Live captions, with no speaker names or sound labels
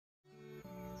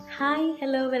Hi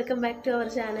hello welcome back to our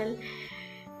channel.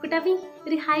 കുട്ടാപ്പി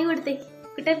ഒരു hi കൊടുത്തേ.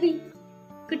 കുട്ടാപ്പി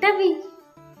കുട്ടാപ്പി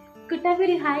കുട്ടാപ്പി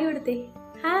ഒരു ഹായ് കൊടുത്തേ.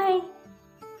 ഹായ്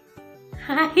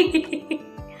ഹായ്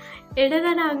എടാ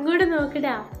ഞാൻ അങ്ങോട്ട്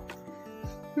നോക്കടാ.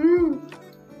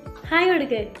 ഹായ്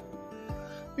കൊടുക്ക്.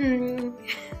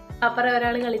 അപ്പുറം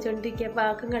ഒരാൾ കളിച്ചോണ്ടിരിക്കുക, അപ്പോൾ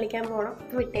ആർക്കും കളിക്കാൻ പോകണം,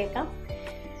 വിട്ടേക്കാം.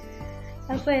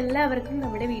 അപ്പോൾ എല്ലാവർക്കും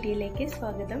നമ്മുടെ വീഡിയോയിലേക്ക്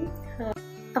സ്വാഗതം.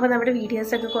 അപ്പോൾ നമ്മുടെ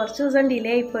വീഡിയോസൊക്കെ കുറച്ച് ദിവസം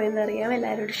ഡിലേ ആയിപ്പോയെന്നറിയാം.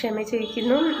 എല്ലാവരോടും ക്ഷമ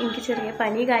ചോദിക്കുന്നു. എനിക്ക് ചെറിയ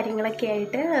പനി കാര്യങ്ങളൊക്കെ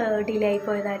ആയിട്ട് ഡിലേ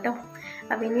ആയിപ്പോയതാട്ടോ.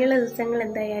 അപ്പോൾ ഇനിയുള്ള ദിവസങ്ങൾ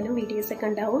എന്തായാലും വീഡിയോസൊക്കെ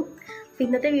ഉണ്ടാവും. അപ്പോൾ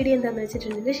ഇന്നത്തെ വീഡിയോ എന്താണെന്ന്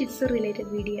വെച്ചിട്ടുണ്ടെങ്കിൽ ഷിറ്റ്സ് റിലേറ്റഡ്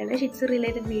വീഡിയോ ആണ്. ഷിറ്റ്സ്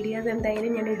റിലേറ്റഡ് വീഡിയോസ്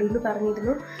എന്തായാലും ഞാൻ ഇടുമെന്ന്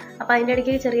പറഞ്ഞിരുന്നു. അപ്പോൾ അതിൻ്റെ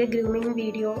ഇടയ്ക്ക് ചെറിയ ഗ്രൂമിങ്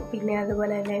വീഡിയോ, പിന്നെ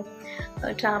അതുപോലെ തന്നെ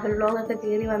ട്രാവൽ വ്ളോഗൊക്കെ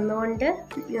കയറി വന്നുകൊണ്ട്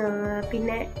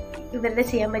പിന്നെ ഇവരുടെ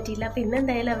ചെയ്യാൻ പറ്റിയില്ല. അപ്പോൾ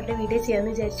ഇന്നെന്തായാലും അവരുടെ വീഡിയോ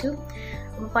ചെയ്യാമെന്ന് വിചാരിച്ചു.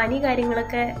 അപ്പോൾ പനി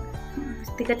കാര്യങ്ങളൊക്കെ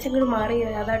തികച്ചങ്ങോട്ട് മാറി,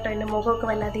 അതാട്ടോ എൻ്റെ മുഖമൊക്കെ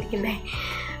വല്ലാതിരിക്കുന്നേ.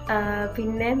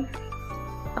 പിന്നെ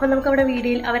അപ്പം നമുക്ക് അവരെ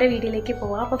വീഡിയോയിലേക്ക്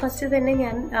പോവാം. അപ്പോൾ ഫസ്റ്റ് തന്നെ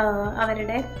ഞാൻ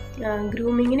അവരുടെ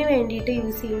ഗ്രൂമിങ്ങിന് വേണ്ടിയിട്ട്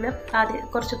യൂസ് ചെയ്യുന്ന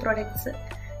കുറച്ച് പ്രൊഡക്ട്സ്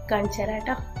കാണിച്ചു തരാം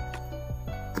കേട്ടോ.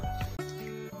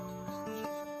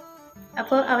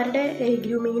 അപ്പോൾ അവരുടെ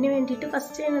ഗ്രൂമിങ്ങിന് വേണ്ടിയിട്ട്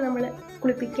ഫസ്റ്റ് തന്നെ നമ്മൾ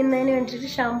കുളിപ്പിക്കുന്നതിന്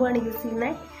വേണ്ടിയിട്ട് ഷാമ്പു ആണ് യൂസ്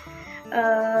ചെയ്യുന്നത്.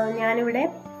 ഞാനിവിടെ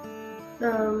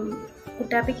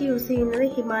കുട്ടാപ്പിക്ക് യൂസ് ചെയ്യുന്നത്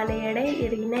ഹിമാലയയുടെ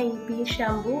ഇറീന EP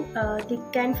shampoo,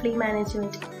 thick and flea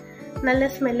management. നല്ല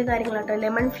സ്മെല്ല് കാര്യങ്ങളാട്ടോ,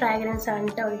 ലെമൺ ഫ്രാഗ്രൻസ് ആണ്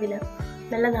കേട്ടോ ഇതിൽ.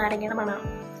 നല്ല നാരങ്ങയുടെ മണം.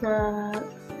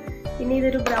 പിന്നെ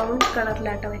ഇതൊരു ബ്രൗൺ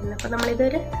കളറിലാട്ടോ വരുന്നത്. അപ്പോൾ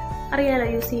നമ്മളിതൊരു അറിയാലോ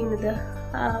യൂസ് ചെയ്യുന്നത്,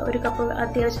 ഒരു കപ്പ്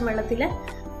അത്യാവശ്യം വെള്ളത്തിൽ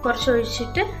കുറച്ച്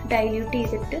ഒഴിച്ചിട്ട് ഡൈല്യൂട്ട്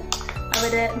ചെയ്തിട്ട്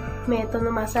അവരെ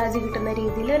മേത്തൊന്ന് മസാജ് കിട്ടുന്ന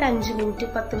രീതിയിൽ ഒരു 5 മിനിറ്റ്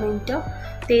 10 മിനിറ്റോ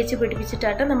തേച്ച്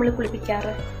പിടിപ്പിച്ചിട്ടാട്ടോ നമ്മൾ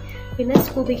കുളിപ്പിക്കാറ്. പിന്നെ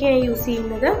സ്കൂബിക്ക് ഞാൻ യൂസ്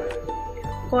ചെയ്യുന്നത്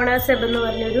കോണാസെബ് എന്ന്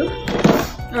പറഞ്ഞൊരു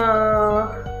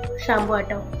ഷാമ്പു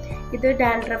ആട്ടോ. ഇത്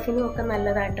ഡാൻഡ്രഫിനും ഒക്കെ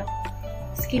നല്ലതാട്ടോ,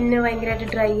 സ്കിന്ന് ഭയങ്കരമായിട്ട്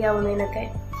ഡ്രൈ ആവുന്നതിനൊക്കെ.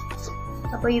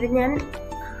 അപ്പോൾ ഇത് ഞാൻ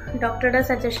ഡോക്ടറുടെ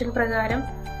സജഷൻ പ്രകാരം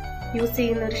യൂസ്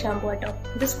ചെയ്യുന്ന ഒരു ഷാമ്പു ആട്ടോ.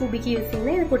 ഇത് സ്കൂബിക്ക് യൂസ്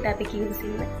ചെയ്യുന്നത്, ഇത് കുട്ടാപ്പിക്ക് യൂസ്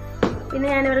ചെയ്യുന്നത്. പിന്നെ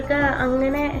ഞാനിവർക്ക്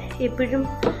അങ്ങനെ എപ്പോഴും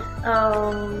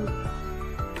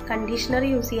കണ്ടീഷണർ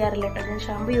യൂസ് ചെയ്യാറില്ല കേട്ടോ. ഞാൻ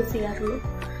ഷാമ്പു യൂസ് ചെയ്യാറുള്ളൂ,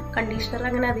 കണ്ടീഷണർ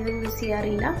അങ്ങനെ അധികം യൂസ്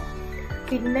ചെയ്യാറില്ല.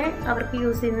 പിന്നെ അവർക്ക്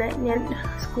യൂസ് ചെയ്യുന്ന ഞാൻ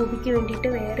സ്കൂബിക്ക് വേണ്ടിയിട്ട്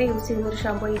വേറെ യൂസ് ചെയ്യുന്ന ഒരു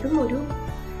ഷാമ്പു. ഇതും ഒരു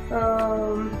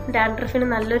ഡാൻഡ്രഫിന്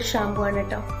നല്ലൊരു ഷാമ്പു ആണ്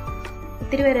കേട്ടോ.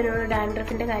 ഒത്തിരി പേര് എന്നോട്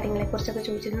ഡാൻഡ്രഫിൻ്റെ കാര്യങ്ങളെക്കുറിച്ചൊക്കെ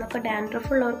ചോദിച്ചിരുന്നു. അപ്പോൾ ഡാൻഡ്രഫ്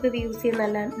ഉള്ളവർക്ക് ഇത് യൂസ് ചെയ്യുന്ന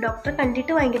നല്ലതാണ്. ഡോക്ടറെ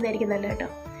കണ്ടിട്ട് വാങ്ങിക്കുന്നതായിരിക്കും നല്ല കേട്ടോ.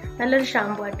 നല്ലൊരു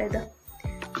ഷാമ്പു ആട്ടോ ഇത്.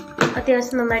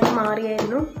 അത്യാവശ്യം നന്നായിട്ട്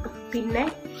മാറിയായിരുന്നു. പിന്നെ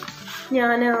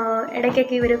ഞാൻ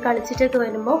ഇടയ്ക്കൊക്കെ ഇവർ കളിച്ചിട്ടൊക്കെ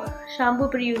വരുമ്പോൾ ഷാമ്പു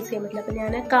ഇപ്പോഴും യൂസ് ചെയ്യാൻ പറ്റില്ല. അപ്പോൾ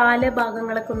ഞാൻ കാല്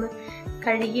ഭാഗങ്ങളൊക്കെ ഒന്ന്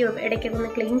കഴുകി ഇടയ്ക്കൊക്കെ ഒന്ന്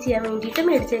ക്ലീൻ ചെയ്യാൻ വേണ്ടിയിട്ട്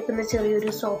മേടിച്ചേക്കുന്ന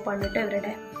ചെറിയൊരു സോപ്പാണ് കേട്ടോ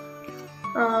ഇവരുടെ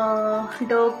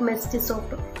ഡോഗ് മെസ്റ്റ്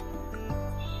സോപ്പ്.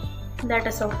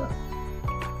 ഇതാട്ടോ സോപ്പ്,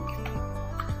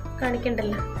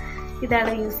 കാണിക്കണ്ടല്ലോ,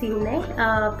 ഇതാണ് യൂസ് ചെയ്യുന്നത്.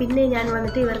 പിന്നെ ഞാൻ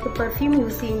വന്നിട്ട് ഇവർക്ക് പെർഫ്യൂം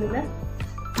യൂസ് ചെയ്യുന്നത്,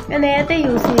 ഞാൻ നേരത്തെ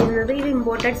യൂസ് ചെയ്യുന്നത് ഇത്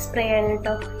ഇമ്പോർട്ടഡ് സ്പ്രേ ആണ്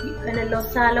കേട്ടോ.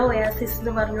 ലൊസാലോ ഒയാസിസ്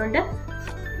എന്ന് പറഞ്ഞുകൊണ്ട്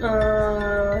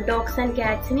ഡോഗ്സ് ആൻഡ്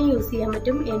ക്യാറ്റ്സിന് യൂസ് ചെയ്യാൻ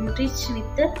പറ്റും. എൻറിച്ച്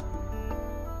വിത്ത്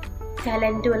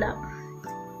കലൻഡുല.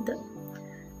 ഇത്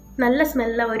നല്ല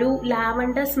സ്മെല്ല, ഒരു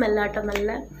ലാവണ്ടർ സ്മെല്ലാട്ടോ, നല്ല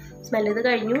സ്മെല്ല്. ഇത്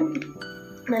കഴിഞ്ഞു,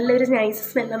 നല്ലൊരു നൈസ്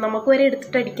സ്മെല്ലാണ്, നമുക്ക് വരെ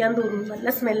എടുത്തിട്ട് അടിക്കാൻ തോന്നും, നല്ല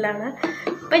സ്മെല്ലാണ്.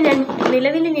 ഇപ്പം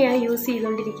നിലവിൽ ഞാൻ യൂസ്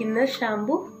ചെയ്തുകൊണ്ടിരിക്കുന്ന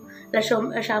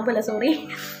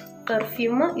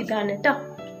പെർഫ്യൂം ഇതാണ് കേട്ടോ.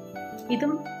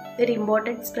 ഇതും ഒരു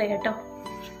ഇമ്പോർട്ടൻറ്റ് സ്പ്രേ കേട്ടോ.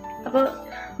 അപ്പോൾ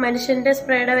മനുഷ്യൻ്റെ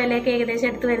സ്പ്രേയുടെ വിലയൊക്കെ ഏകദേശം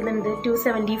എടുത്ത് വരുന്നുണ്ട്.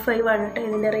 275 ആണ് കേട്ടോ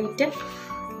ഇതിൻ്റെ റേറ്റ്.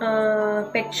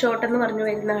 പെറ്റ് ഷോട്ട് എന്ന് പറഞ്ഞു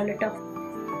വരുന്നതാണ് കേട്ടോ.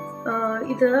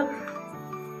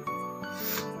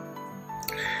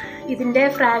 ഇതിൻ്റെ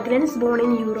ഫ്രാഗ്രൻസ് ബോൺ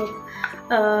ഇൻ യൂറോപ്പ്.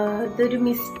 ഇതൊരു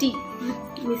മിസ്റ്റി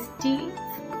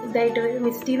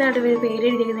എന്നാണ് പേര്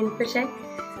എഴുതിയിരിക്കുന്നത്. പക്ഷേ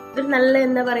ഒരു നല്ല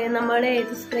എന്താ പറയുക, നമ്മുടെ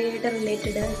ഏത് സ്പ്രേ ആയിട്ട്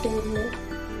റിലേറ്റഡ് ആയിട്ട് വരുന്നത്,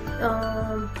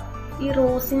 ഈ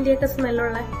റോസിൻ്റെയൊക്കെ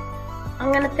സ്മെല്ലുള്ള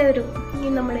അങ്ങനത്തെ ഒരു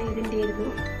നമ്മുടെ ഇതിൻ്റെ ആയിരുന്നു.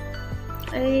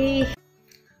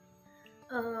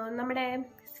 നമ്മുടെ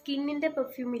സ്കിന്നിൻ്റെ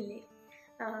പെർഫ്യൂമില്ലേ,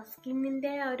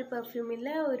 സ്കിന്നിൻ്റെ ആ ഒരു പെർഫ്യൂമിൽ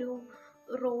ഒരു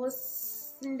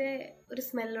റോസിൻ്റെ ഒരു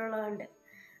സ്മെല്ലുള്ളതുണ്ട്.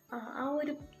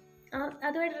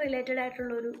 അതുമായിട്ട് റിലേറ്റഡ്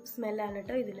ആയിട്ടുള്ളൊരു സ്മെല്ലാണ്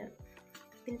കേട്ടോ ഇതിൽ.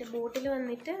 ഇതിൻ്റെ ബോട്ടിൽ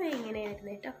വന്നിട്ട്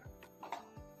ഇങ്ങനെയായിരുന്നു കേട്ടോ.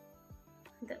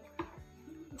 ഇത്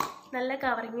നല്ല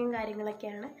കവറിങ്ങും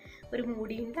കാര്യങ്ങളൊക്കെയാണ്. ഒരു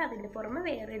മൂടിയുണ്ട്, അതിൻ്റെ പുറമെ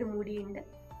വേറെ ഒരു മൂടിയുണ്ട്.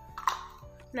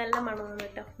 നല്ല മണമാണ്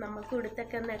കേട്ടോ. നമുക്ക്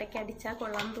ഇവിടുത്തൊക്കെ ഒന്ന് ഇടയ്ക്ക് അടിച്ചാൽ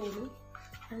കൊള്ളാൻ തോന്നും,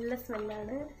 നല്ല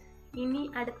സ്മെല്ലാണ്. ഇനി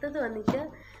അടുത്തത് വന്നിട്ട്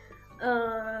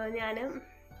ഞാൻ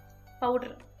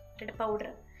പൗഡർ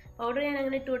ഞാൻ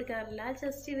അങ്ങനെ ഇട്ട് കൊടുക്കാറില്ല.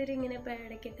 ജസ്റ്റ് ഇവരിങ്ങനെ ഇപ്പോൾ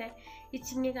ഇടയ്ക്കൊക്കെ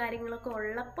ഇച്ചിങ് കാര്യങ്ങളൊക്കെ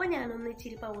ഉള്ളപ്പോൾ ഞാനൊന്ന്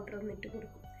ഇച്ചിരി പൗഡർ ഒന്ന് ഇട്ട്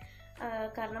കൊടുക്കും.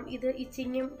 കാരണം ഇത്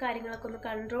ഇച്ചിങ്ങും കാര്യങ്ങളൊക്കെ ഒന്ന്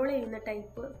കൺട്രോൾ ചെയ്യുന്ന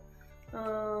ടൈപ്പ്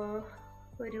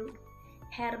ഒരു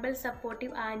herbal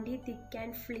supportive anti thick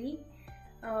and flea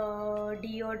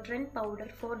deodorant powder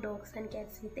four dogs and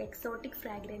cats with exotic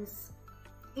fragrance.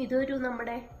 ഇതൊരു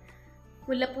നമ്മുടെ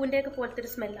മുല്ലപ്പൂവിൻ്റെയൊക്കെ പോലത്തെ ഒരു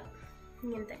സ്മെല്ലാണ്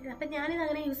ഇങ്ങനത്തെ. അപ്പം ഞാനിത്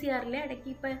അങ്ങനെ യൂസ് ചെയ്യാറില്ല. ഇടയ്ക്ക്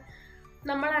ഇപ്പം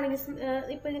നമ്മളാണെങ്കിൽ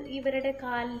ഇപ്പം ഇവരുടെ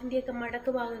കാലിൻ്റെയൊക്കെ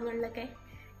മടക്ക് ഭാഗങ്ങളിലൊക്കെ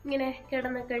ഇങ്ങനെ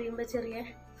കിടന്ന് കഴിയുമ്പോൾ ചെറിയ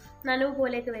നനവ്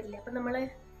പോലെയൊക്കെ വരില്ല. അപ്പം നമ്മൾ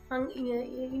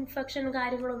ഇൻഫെക്ഷൻ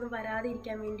കാര്യങ്ങളൊന്നും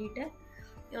വരാതിരിക്കാൻ വേണ്ടിയിട്ട്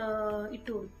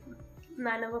ഇട്ടു കൊടുക്കും,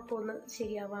 നനവൊക്കെ ഒന്ന്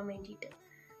ശരിയാവാൻ വേണ്ടിയിട്ട്.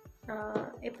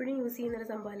 എപ്പോഴും യൂസ് ചെയ്യുന്നൊരു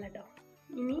സംഭവമല്ല കേട്ടോ.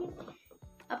 ഇനി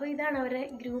അപ്പോൾ ഇതാണ് അവരുടെ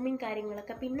ഗ്രൂമിങ്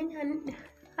കാര്യങ്ങളൊക്കെ. പിന്നെ ഞാൻ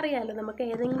അറിയാമല്ലോ, നമുക്ക്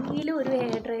ഏതെങ്കിലും ഒരു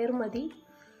ഹെയർ ഡ്രയർ മതി.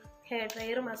 ഹെയർ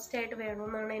ഡ്രയർ മസ്റ്റായിട്ട്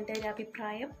വേണമെന്നാണ് എൻ്റെ ഒരു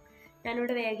അഭിപ്രായം.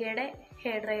 ഞാനിവിടെ വേഗയുടെ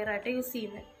ഹെയർ ഡ്രയറായിട്ട് യൂസ്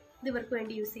ചെയ്യുന്നത്. ഇത് ഇവർക്ക്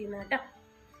വേണ്ടി യൂസ് ചെയ്യുന്നത് കേട്ടോ.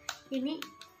 ഇനി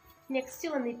നെക്സ്റ്റ്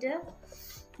വന്നിട്ട്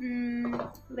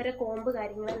ഇവരെ കോമ്പ്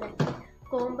കാര്യങ്ങളല്ലേ.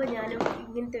 കോമ്പ് ഞാൻ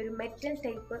ഇങ്ങനത്തെ ഒരു മെറ്റൽ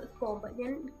ടൈപ്പ് കോമ്പ്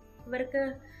ഞാൻ ഇവർക്ക്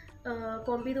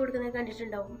കോമ്പ് ചെയ്ത് കൊടുക്കുന്നത്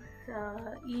കണ്ടിട്ടുണ്ടാവും.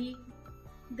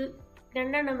 ഇത്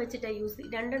രണ്ടെണ്ണം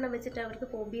വെച്ചിട്ട് അവർക്ക്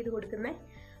കോമ്പ് ചെയ്ത് കൊടുക്കുന്നത്.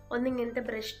 ഒന്നിങ്ങനത്തെ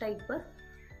ബ്രഷ് ടൈപ്പ്.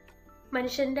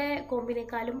 മനുഷ്യൻ്റെ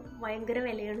കോമ്പിനേക്കാളും ഭയങ്കര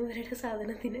വിലയാണ് ഇവരുടെ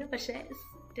സാധനത്തിന്. പക്ഷേ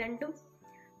രണ്ടും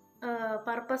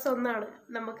പർപ്പസ് ഒന്നാണ്.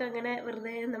 നമുക്കങ്ങനെ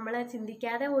വെറുതെ നമ്മളെ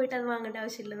ചിന്തിക്കാതെ പോയിട്ട് അത് വാങ്ങേണ്ട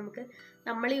ആവശ്യമില്ല.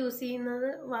 നമ്മൾ യൂസ് ചെയ്യുന്നത്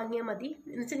വാങ്ങിയാൽ മതി.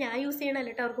 എന്നുവെച്ചാൽ ഞാൻ യൂസ് ചെയ്യണമല്ല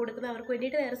കേട്ടോ അവർക്ക് കൊടുക്കുന്നത്. അവർക്ക്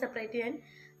വേണ്ടിയിട്ട് വേറെ സെപ്പറേറ്റ് ഞാൻ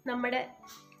നമ്മുടെ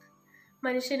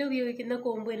മനുഷ്യന് ഉപയോഗിക്കുന്ന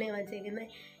കോമ്പ് തന്നെ വാങ്ങിച്ചേക്കുന്നത്.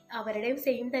 അവരുടെയും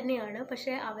സെയിം തന്നെയാണ്.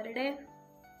 പക്ഷേ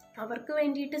അവർക്ക്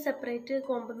വേണ്ടിയിട്ട് സെപ്പറേറ്റ്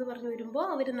കോമ്പെന്ന് പറഞ്ഞ് വരുമ്പോൾ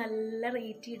അവർ നല്ല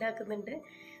റേറ്റ് ഈടാക്കുന്നുണ്ട്.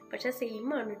 പക്ഷേ സെയിം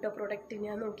ആണ് കേട്ടോ പ്രൊഡക്റ്റ്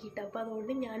ഞാൻ നോക്കിയിട്ട്. അപ്പോൾ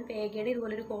അതുകൊണ്ട് ഞാൻ വേഗയുടെ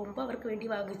ഇതുപോലൊരു കോമ്പ് അവർക്ക് വേണ്ടി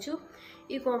വാങ്ങിച്ചു.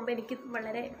 ഈ കോമ്പ് എനിക്ക്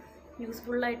വളരെ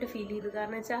യൂസ്ഫുള്ളായിട്ട് ഫീൽ ചെയ്തു.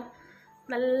 കാരണം വെച്ചാൽ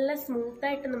നല്ല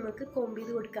സ്മൂത്തായിട്ട് നമുക്ക് കോമ്പ്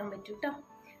ചെയ്ത് കൊടുക്കാൻ പറ്റും കേട്ടോ.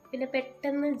 പിന്നെ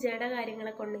പെട്ടെന്ന് ജട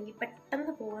കാര്യങ്ങളൊക്കെ ഉണ്ടെങ്കിൽ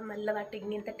പെട്ടെന്ന് പോകാൻ നല്ലതാട്ടോ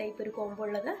ഇങ്ങനത്തെ ടൈപ്പ് ഒരു കോമ്പ്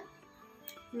ഉള്ളത്.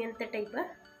 ഇങ്ങനത്തെ ടൈപ്പ്.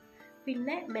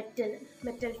 പിന്നെ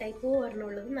മെറ്റൽ ടൈപ്പ്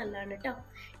ഒരെണ്ണമുള്ളത് നല്ലതാണ് കേട്ടോ.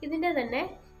 ഇതിൻ്റെ തന്നെ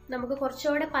നമുക്ക്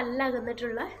കുറച്ചുകൂടെ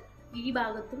പല്ലകന്നിട്ടുള്ള ഈ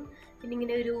ഭാഗത്തും പിന്നെ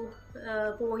ഇങ്ങനെ ഒരു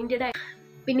പോയിൻറ്റഡ് ആയി,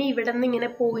 പിന്നെ ഇവിടെ നിന്ന് ഇങ്ങനെ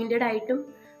പോയിൻറ്റഡ് ആയിട്ടും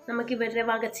നമുക്ക് ഇവരുടെ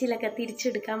വകച്ചിലൊക്കെ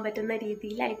തിരിച്ചെടുക്കാൻ പറ്റുന്ന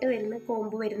രീതിയിലായിട്ട് വരുന്ന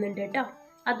കോമ്പ് വരുന്നുണ്ട് കേട്ടോ.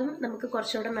 അതും നമുക്ക്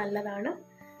കുറച്ചുകൂടെ നല്ലതാണ്.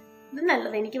 ഇത്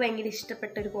നല്ലത്, എനിക്ക് ഭയങ്കര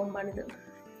ഇഷ്ടപ്പെട്ട ഒരു കോമ്പാണിത്.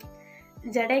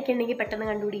 ജടയൊക്കെ ഉണ്ടെങ്കിൽ പെട്ടെന്ന്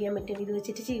കണ്ടുപിടിക്കാൻ പറ്റും. ഇത്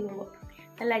വെച്ചിട്ട് ചെയ്യുമ്പോൾ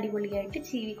നല്ല അടിപൊളിയായിട്ട്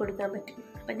ചീവി കൊടുക്കാൻ പറ്റും.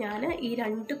 അപ്പം ഞാൻ ഈ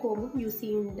 2 കോമ്പും യൂസ്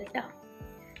ചെയ്യുന്നുണ്ട് കേട്ടോ.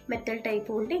 മെറ്റൽ ടൈപ്പ്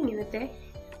കൊണ്ട് ഇങ്ങനത്തെ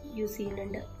യൂസ്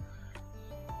ചെയ്യുന്നുണ്ട്.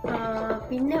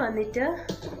 പിന്നെ വന്നിട്ട്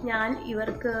ഞാൻ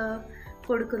ഇവർക്ക്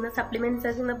കൊടുക്കുന്ന സപ്ലിമെൻറ്റ്സ്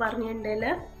ഒക്കെ എന്ന് പറഞ്ഞിട്ടുണ്ടെങ്കിൽ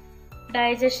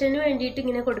ഡൈജഷന് വേണ്ടിയിട്ട്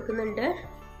ഇങ്ങനെ കൊടുക്കുന്നുണ്ട്.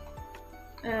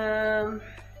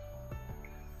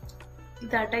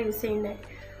 ഇതാട്ടോ യൂസ് ചെയ്യുന്നത്.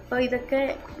 അപ്പോൾ ഇതൊക്കെ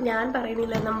ഞാൻ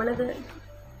പറയുന്നില്ല, നമ്മളിത്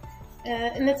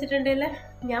എന്ന് വെച്ചിട്ടുണ്ടെങ്കിൽ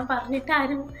ഞാൻ പറഞ്ഞിട്ട്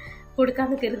ആരും കൊടുക്കാൻ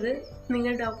നിൽക്കരുത്.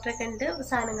 നിങ്ങൾ ഡോക്ടറെ കണ്ട്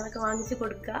സാധനങ്ങളൊക്കെ വാങ്ങിച്ച്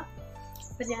കൊടുക്കുക.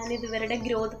 അപ്പോൾ ഞാനിത് ഇവരുടെ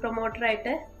ഗ്രോത്ത്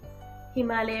പ്രൊമോട്ടറായിട്ട്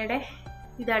ഹിമാലയയുടെ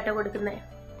ഇതാട്ടോ കൊടുക്കുന്നത്.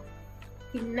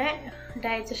 പിന്നെ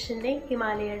ഡൈജഷൻ്റെ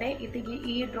ഹിമാലയയുടെ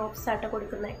ഈ ഡ്രോപ്സ് ആട്ടോ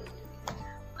കൊടുക്കുന്നത്.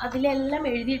 അതിലെല്ലാം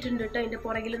എഴുതിയിട്ടുണ്ട് കേട്ടോ അതിൻ്റെ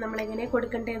പുറകിൽ നമ്മളെങ്ങനെ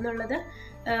കൊടുക്കണ്ടേ എന്നുള്ളത്.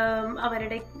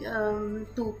 അവരുടെ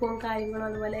തൂക്കവും കാര്യങ്ങളും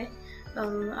അതുപോലെ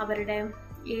അവരുടെ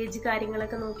ഏജ്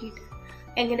കാര്യങ്ങളൊക്കെ നോക്കിയിട്ട്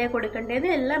എങ്ങനെയാണ് കൊടുക്കേണ്ടതെന്ന്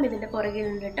എല്ലാം ഇതിൻ്റെ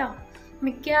പുറകിലുണ്ട് കേട്ടോ.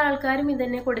 മിക്ക ആൾക്കാരും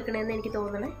ഇതന്നെ കൊടുക്കണമെന്ന് എനിക്ക്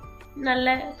തോന്നണേ. നല്ല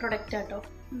പ്രൊഡക്റ്റാട്ടോ.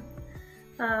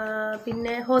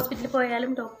 പിന്നെ ഹോസ്പിറ്റലിൽ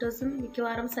പോയാലും ഡോക്ടേഴ്സും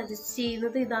മിക്കവാറും സജസ്റ്റ്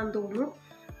ചെയ്യുന്നത് ഇതാണെന്ന് തോന്നുന്നു.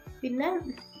 പിന്നെ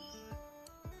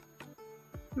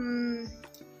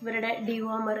ഇവരുടെ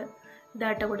ഡിവോമർ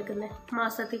ഇതാട്ടോ കൊടുക്കുന്നത്.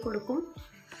 മാസത്തിൽ കൊടുക്കും,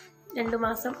 2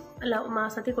 മാസം അല്ല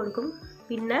മാസത്തിൽ കൊടുക്കും.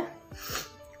 പിന്നെ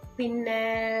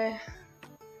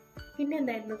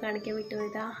എന്തായിരുന്നു കാണിക്കാൻ വിട്ടു?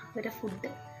 ഇതാ ഇവരുടെ ഫുഡ്.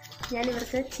 ഞാൻ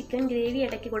ഇവർക്ക് ചിക്കൻ ഗ്രേവി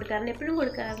ഇടയ്ക്ക് കൊടുക്കാറുണ്ട്. എപ്പോഴും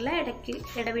കൊടുക്കാറില്ല, ഇടയ്ക്ക്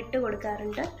ഇടവിട്ട്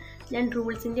കൊടുക്കാറുണ്ട്. ഞാൻ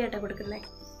റൂൾസിൻ്റെ ആയിട്ടാണ് കൊടുക്കുന്നത്.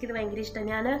 ഇത് ഭയങ്കര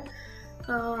ഇഷ്ടമാണ്. ഞാൻ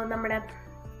നമ്മുടെ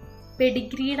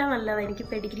പെഡിഗ്രീയുടെ നല്ലതാണ്. എനിക്ക്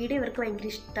പെഡിഗ്രീയുടെ ഇവർക്ക് ഭയങ്കര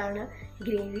ഇഷ്ടമാണ്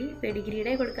ഗ്രേവി.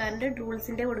 പെഡിഗ്രീയുടെ കൊടുക്കാറുണ്ട്,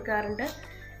 റൂൾസിൻ്റെ കൊടുക്കാറുണ്ട്.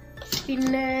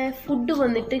 പിന്നെ ഫുഡ്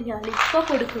വന്നിട്ട് ഞാനിപ്പോൾ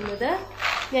കൊടുക്കുന്നത്,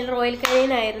 ഞാൻ റോയൽ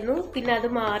കനൈനായിരുന്നു, പിന്നെ അത്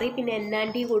മാറി പിന്നെ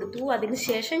N&D കൊടുത്തു. അതിന്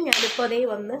ശേഷം ഞാനിപ്പോൾ അതേ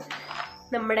വന്ന്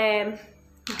നമ്മുടെ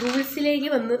റൂൾസിലേക്ക്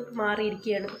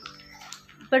മാറിയിരിക്കുകയാണ്.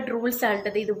 ഇപ്പോൾ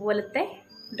റൂൾസാണിട്ടത്. ഇതുപോലത്തെ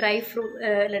ഡ്രൈ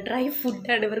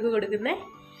ഫുഡാണ് ഇവർക്ക് കൊടുക്കുന്നത്.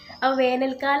 അപ്പോൾ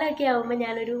വേനൽക്കാലമൊക്കെ ആകുമ്പോൾ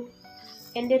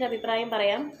എൻ്റെ ഒരു അഭിപ്രായം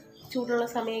പറയാം. ചൂടുള്ള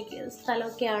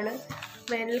സ്ഥലമൊക്കെയാണ്.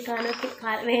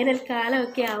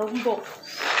 വേനൽക്കാലമൊക്കെ ആകുമ്പോൾ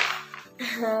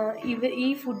ഈ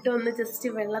ഫുഡ് ഒന്ന് ജസ്റ്റ്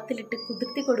വെള്ളത്തിലിട്ട്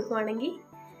കുതിർത്തി കൊടുക്കുവാണെങ്കിൽ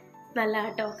നല്ല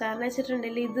കേട്ടോ. കാരണം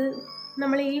വെച്ചിട്ടുണ്ടെങ്കിൽ ഇത്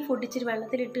നമ്മൾ ഈ ഫുഡ് ഇച്ചിരി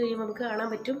വെള്ളത്തിലിട്ട് കഴിയുമ്പോൾ നമുക്ക് കാണാൻ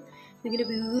പറ്റും ഇതിങ്ങനെ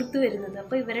വീർത്ത് വരുന്നത്.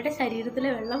 അപ്പോൾ ഇവരുടെ ശരീരത്തിലെ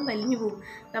വെള്ളം വലിഞ്ഞു പോകും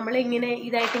നമ്മളിങ്ങനെ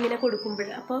ഇതായിട്ടിങ്ങനെ കൊടുക്കുമ്പോൾ.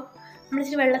 അപ്പോൾ നമ്മൾ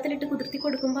ഇച്ചിരി വെള്ളത്തിലിട്ട് കുതിർത്തി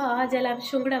കൊടുക്കുമ്പോൾ ആ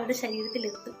ജലാംശവും കൂടെ അവരുടെ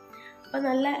ശരീരത്തിലെത്തും. അപ്പോൾ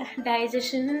നല്ല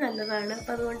ഡൈജഷനും നല്ലതാണ്.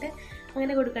 അപ്പോൾ അതുകൊണ്ട്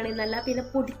അങ്ങനെ കൊടുക്കുകയാണെങ്കിൽ നല്ല. പിന്നെ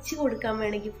പൊടിച്ച് കൊടുക്കാൻ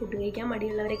വേണമെങ്കിൽ, ഫുഡ് കഴിക്കാൻ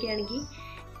മടിയുള്ളവരൊക്കെ ആണെങ്കിൽ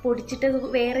പൊടിച്ചിട്ട്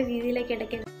വേറെ രീതിയിലേക്ക്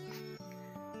ഇടയ്ക്ക്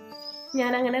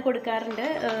ഞാനങ്ങനെ കൊടുക്കാറുണ്ട്.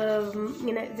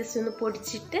 ഇങ്ങനെ ജസ്റ്റ് ഒന്ന്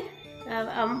പൊടിച്ചിട്ട്,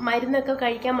 മരുന്നൊക്കെ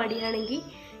കഴിക്കാൻ മടിയാണെങ്കിൽ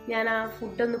ഞാൻ ആ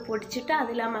ഫുഡൊന്ന് പൊടിച്ചിട്ട്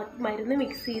അതിൽ ആ മരുന്ന്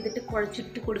മിക്സ് ചെയ്തിട്ട്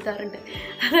കുഴച്ചിട്ട് കൊടുക്കാറുണ്ട്.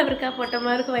 അത് അവർക്ക്, ആ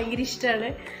പൊട്ടന്മാർക്ക് ഭയങ്കര ഇഷ്ടമാണ്.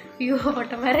 അയ്യോ,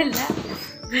 പൊട്ടന്മാരല്ല,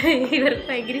 ഇവർക്ക്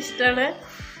ഭയങ്കര ഇഷ്ടമാണ്.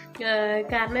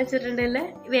 കാരണം വെച്ചിട്ടുണ്ടെങ്കിൽ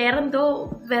വേറെന്തോ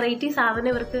വെറൈറ്റി സാധനം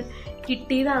ഇവർക്ക്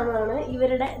കിട്ടിയതാണെന്നാണ്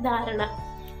ഇവരുടെ ധാരണ.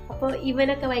 അപ്പോൾ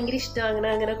ഇവനൊക്കെ ഭയങ്കര ഇഷ്ടമാണ്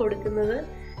അങ്ങനെ കൊടുക്കുന്നത്.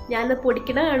 ഞാൻ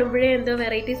പൊടിക്കണ കാണുമ്പോഴേ എന്തോ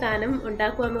വെറൈറ്റി സാധനം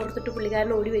ഉണ്ടാക്കുവാന്ന് ഓർത്തിട്ട്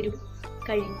പുള്ളിക്കാരൻ ഓടി വരും,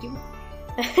 കഴിക്കും.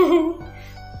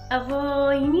 അപ്പോൾ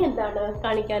ഇനി എന്താണ്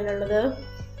കാണിക്കാനുള്ളത്?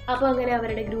 അപ്പോൾ അങ്ങനെ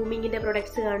അവരുടെ ഗ്രൂമിങ്ങിൻ്റെ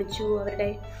പ്രൊഡക്ട്സ് കാണിച്ചു, അവരുടെ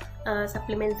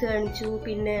സപ്ലിമെൻറ്റ്സ് കാണിച്ചു,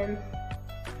 പിന്നെ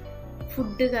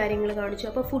ഫുഡ് കാര്യങ്ങൾ കാണിച്ചു.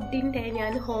 അപ്പോൾ ഫുഡിൻ്റെ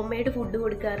ഞാൻ ഹോം മെയ്ഡ് ഫുഡ്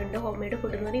കൊടുക്കാറുണ്ട്. ഹോം മെയ്ഡ്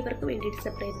ഫുഡ് എന്ന് പറഞ്ഞാൽ ഇവർക്ക് വേണ്ടിയിട്ട്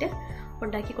സെപ്പറേറ്റ്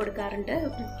ഉണ്ടാക്കി കൊടുക്കാറുണ്ട്,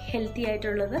 ഹെൽത്തി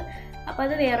ആയിട്ടുള്ളത്. അപ്പോൾ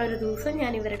അത് വേറൊരു ദിവസം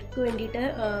ഞാൻ ഇവർക്ക് വേണ്ടിയിട്ട്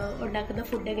ഉണ്ടാക്കുന്ന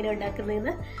ഫുഡ് എങ്ങനെ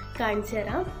ഉണ്ടാക്കുന്നതെന്ന് കാണിച്ചു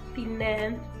തരാം. പിന്നെ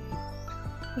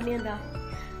എന്താ,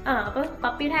 അപ്പോൾ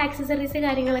പപ്പിയുടെ ആക്സസറീസ്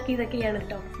കാര്യങ്ങളൊക്കെ ഇതൊക്കെയാണ്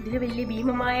കേട്ടോ. ഇതിൽ വലിയ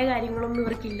ഭീമമായ കാര്യങ്ങളൊന്നും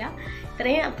ഇവർക്കില്ല.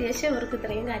 ഇത്രയും അത്യാവശ്യം ഇവർക്ക്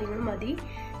ഇത്രയും കാര്യങ്ങൾ മതി.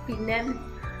 പിന്നെ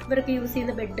ഇവർക്ക് യൂസ്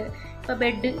ചെയ്യുന്ന ബെഡ്, ഇപ്പോൾ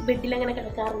ബെഡിലങ്ങനെ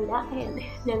കിടക്കാറില്ല,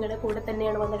 ഞങ്ങളുടെ കൂടെ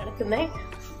തന്നെയാണ് വന്ന് കിടക്കുന്നത്.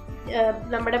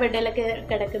 നമ്മുടെ ബെഡിലൊക്കെ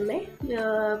കിടക്കുന്നത്.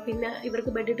 പിന്നെ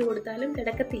ഇവർക്ക് ബെഡിട്ട് കൊടുത്താലും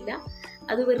കിടക്കത്തില്ല,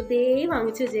 അത് വെറുതെ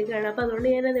വാങ്ങിച്ചു വെച്ചേക്കാണ്. അപ്പോൾ അതുകൊണ്ട്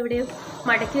ഞാനത് എവിടെയും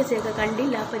മടക്കി വെച്ചേക്കാം,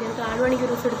 കണ്ടില്ല. അപ്പോൾ ഞാൻ കാണുവാണെങ്കിൽ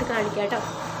ഒരു ദിവസം എടുത്ത് കാണിക്കാം കേട്ടോ.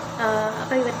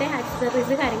 അപ്പോൾ ഇവരുടെ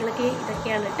ആക്സസറീസ് കാര്യങ്ങളൊക്കെ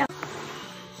ഇതൊക്കെയാണ് കേട്ടോ.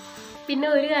 പിന്നെ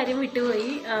ഒരു കാര്യം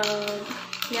വിട്ടുപോയി,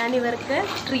 ഞാൻ ഇവർക്ക്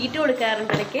ട്രീറ്റ്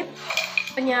കൊടുക്കാറുണ്ട് ഇടയ്ക്ക്.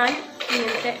 അപ്പം ഞാൻ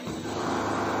ഇങ്ങനത്തെ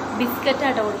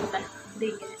ബിസ്ക്കറ്റാട്ടോ കൊടുക്കുന്നത്.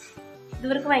 ഇത്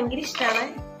ഇവർക്ക് ഭയങ്കര ഇഷ്ടമാണ്.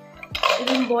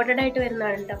 ഇത് ഇമ്പോർട്ടഡ് ആയിട്ട്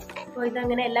വരുന്നതാണ് കേട്ടോ. അപ്പോൾ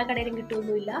ഇതങ്ങനെ എല്ലാ കടയിലും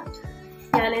കിട്ടുമൊന്നുമില്ല.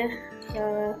 ഞാൻ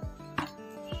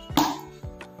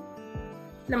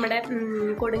നമ്മുടെ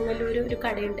കൊടുങ്ങല്ലൂർ ഒരു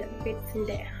കടയുണ്ട്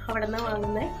പെറ്റ്സിൻ്റെ, അവിടെ നിന്നാണ്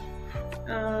വാങ്ങുന്നത്.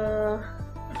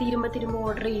 തീരുമ്പോൾ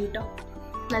ഓർഡർ ചെയ്യും കേട്ടോ.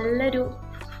 നല്ലൊരു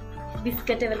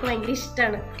ബിസ്ക്കറ്റ് ഇവർക്ക് ഭയങ്കര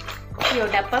ഇഷ്ടമാണ്. അയ്യോ,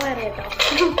 ഡപ്പ വേറെ കേട്ടോ.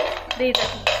 ഇത്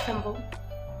സംഭവം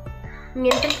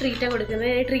ഇങ്ങനത്തെ ട്രീറ്റാണ്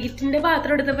കൊടുക്കുന്നത്. ട്രീറ്റിൻ്റെ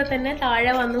പാത്രം എടുത്തപ്പോൾ തന്നെ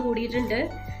താഴെ വന്ന് കൂടിയിട്ടുണ്ട്.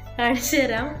 കാണിച്ചു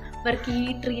തരാം ഇവർക്ക് ഈ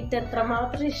ട്രീറ്റ്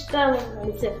എത്രമാത്രം ഇഷ്ടമാണെന്ന്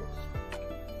കാണിച്ചു തരാം.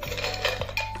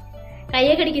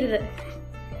 കയ്യൊക്കെ അടിക്കരുത്.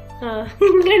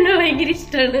 ഇങ്ങനെ ഭയങ്കര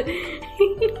ഇഷ്ടമാണ്.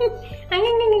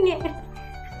 അങ്ങനെ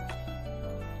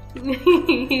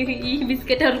ഈ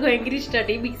ബിസ്ക്കറ്റ് അവർക്ക് ഭയങ്കര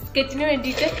ഇഷ്ടമാണ്. ഈ ബിസ്ക്കറ്റിന്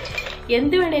വേണ്ടിയിട്ട്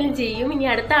എന്ത് വേണേലും ചെയ്യും. ഇനി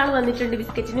അടുത്ത ആൾ വന്നിട്ടുണ്ട്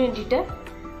ബിസ്ക്കറ്റിന് വേണ്ടിയിട്ട്,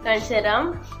 കാണിച്ചു തരാം.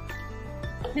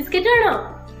 ബിസ്ക്കറ്റ് വേണോ?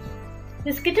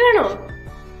 ബിസ്ക്കറ്റ് വേണോ?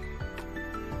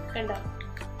 കണ്ടോ?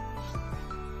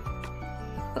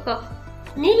 ഓക്കോ,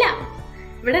 ഇനിയില്ല.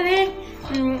 ഇവിടെ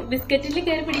ബിസ്ക്കറ്റിൽ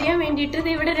കയറി പിടിക്കാൻ വേണ്ടിയിട്ട്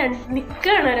ഇവിടെ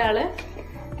നിൽക്കുകയാണ് ഒരാള്.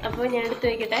 അപ്പോൾ ഞാൻ എടുത്ത്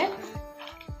വയ്ക്കട്ടെ.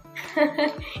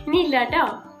 ഇനിയില്ല കേട്ടോ.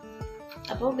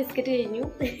 അപ്പോൾ ബിസ്ക്കറ്റ് കഴിഞ്ഞു.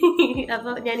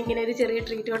 അപ്പോൾ ഞാനിങ്ങനെ ഒരു ചെറിയ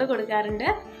ട്രീറ്റ് കൂടെ കൊടുക്കാറുണ്ട്.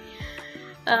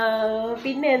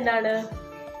 പിന്നെ എന്താണ്,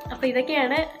 അപ്പോൾ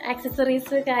ഇതൊക്കെയാണ്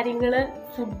ആക്സസറീസ് കാര്യങ്ങൾ,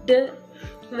 ഫുഡ്,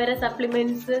 ഇവരെ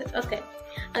സപ്ലിമെൻറ്റ്സ് ഒക്കെ.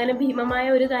 അങ്ങനെ ഭീമമായ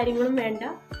ഒരു കാര്യങ്ങളും വേണ്ട.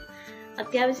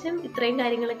 അത്യാവശ്യം ഇത്രയും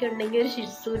കാര്യങ്ങളൊക്കെ ഉണ്ടെങ്കിൽ ഒരു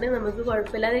ഷിസുവിനെ നമുക്ക്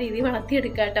കുഴപ്പമില്ലാത്ത രീതിയിൽ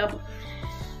വളർത്തിയെടുക്കാം കേട്ടോ.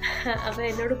 അപ്പോൾ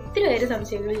എന്നോട് ഒത്തിരി പേര്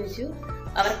സംശയങ്ങൾ ചോദിച്ചു.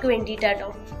 അവർക്ക് വേണ്ടിയിട്ടാട്ടോ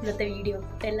ഇന്നത്തെ വീഡിയോ.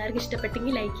 അപ്പോൾ എല്ലാവർക്കും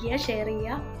ഇഷ്ടപ്പെട്ടെങ്കിൽ ലൈക്ക് ചെയ്യുക, ഷെയർ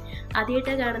ചെയ്യുക.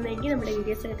 ആദ്യമായിട്ടാണ് കാണുന്നതെങ്കിൽ നമ്മുടെ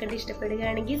വീഡിയോസൊക്കെ കണ്ട്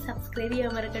ഇഷ്ടപ്പെടുകയാണെങ്കിൽ സബ്സ്ക്രൈബ്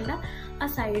ചെയ്യാൻ മറക്കണ്ട. ആ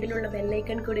സൈഡിലുള്ള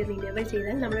ബെല്ലൈക്കൺ കൂടി ഒന്ന് ഇനേബിൾ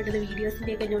ചെയ്താൽ നമ്മളിടുന്ന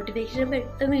വീഡിയോസിൻ്റെയൊക്കെ നോട്ടിഫിക്കേഷൻ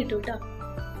പെട്ടെന്ന് കിട്ടും കേട്ടോ.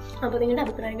 അപ്പോൾ നിങ്ങളുടെ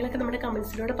അഭിപ്രായങ്ങളൊക്കെ നമ്മുടെ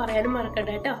കമൻസിലൂടെ പറയാനും മറക്കണ്ട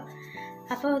കേട്ടോ.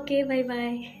 അപ്പോൾ okay, bye bye.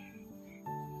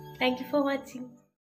 Thank you for watching.